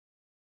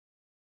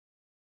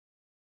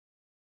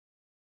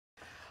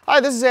Hi,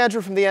 this is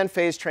Andrew from the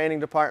Enphase training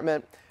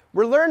department.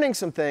 We're learning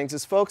some things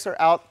as folks are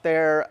out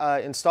there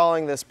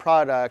installing this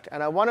product,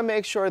 and I want to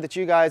make sure that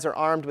you guys are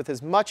armed with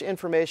as much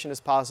information as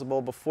possible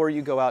before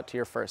you go out to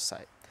your first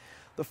site.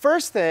 The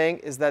first thing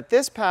is that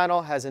this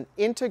panel has an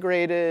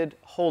integrated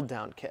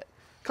hold-down kit.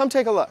 Come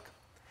take a look.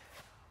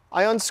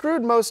 I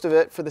unscrewed most of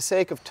it for the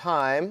sake of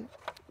time,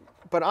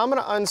 but I'm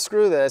going to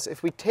unscrew this.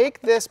 If we take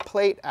this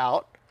plate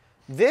out,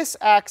 this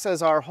acts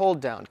as our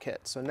hold-down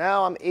kit. So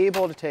now I'm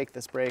able to take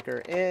this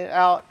breaker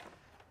out,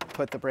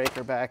 put the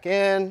breaker back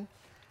in,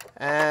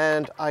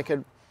 and I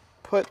could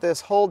put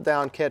this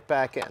hold-down kit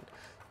back in.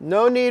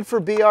 No need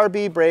for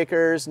BRB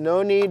breakers,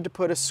 no need to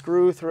put a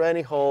screw through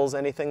any holes,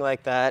 anything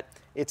like that.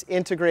 It's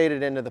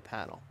integrated into the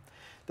panel.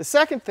 The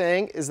second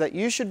thing is that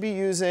you should be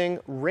using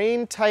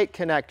rain-tight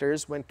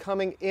connectors when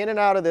coming in and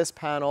out of this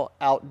panel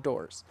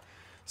outdoors.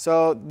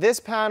 So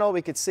this panel,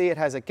 we could see it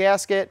has a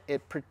gasket.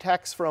 It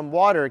protects from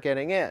water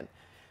getting in.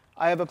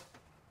 I have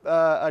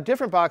a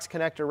different box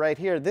connector right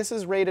here. This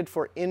is rated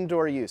for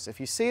indoor use. If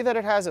you see that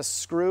it has a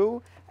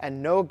screw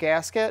and no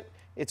gasket,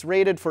 it's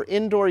rated for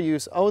indoor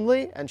use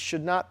only and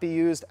should not be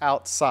used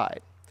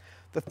outside.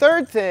 The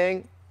third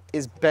thing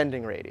is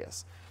bending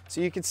radius. So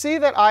you can see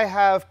that I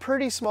have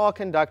pretty small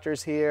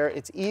conductors here.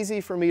 It's easy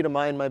for me to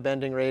mind my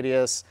bending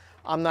radius.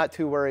 I'm not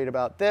too worried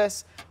about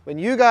this. When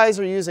you guys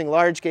are using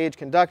large gauge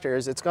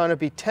conductors, it's going to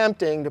be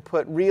tempting to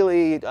put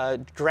really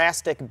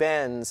drastic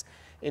bends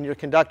in your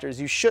conductors.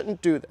 You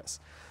shouldn't do this.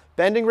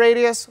 Bending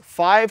radius,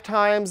 5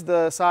 times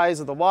the size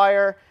of the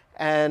wire,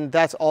 and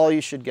that's all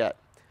you should get.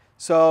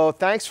 So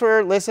thanks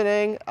for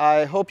listening.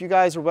 I hope you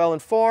guys are well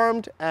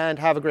informed, and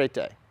have a great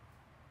day.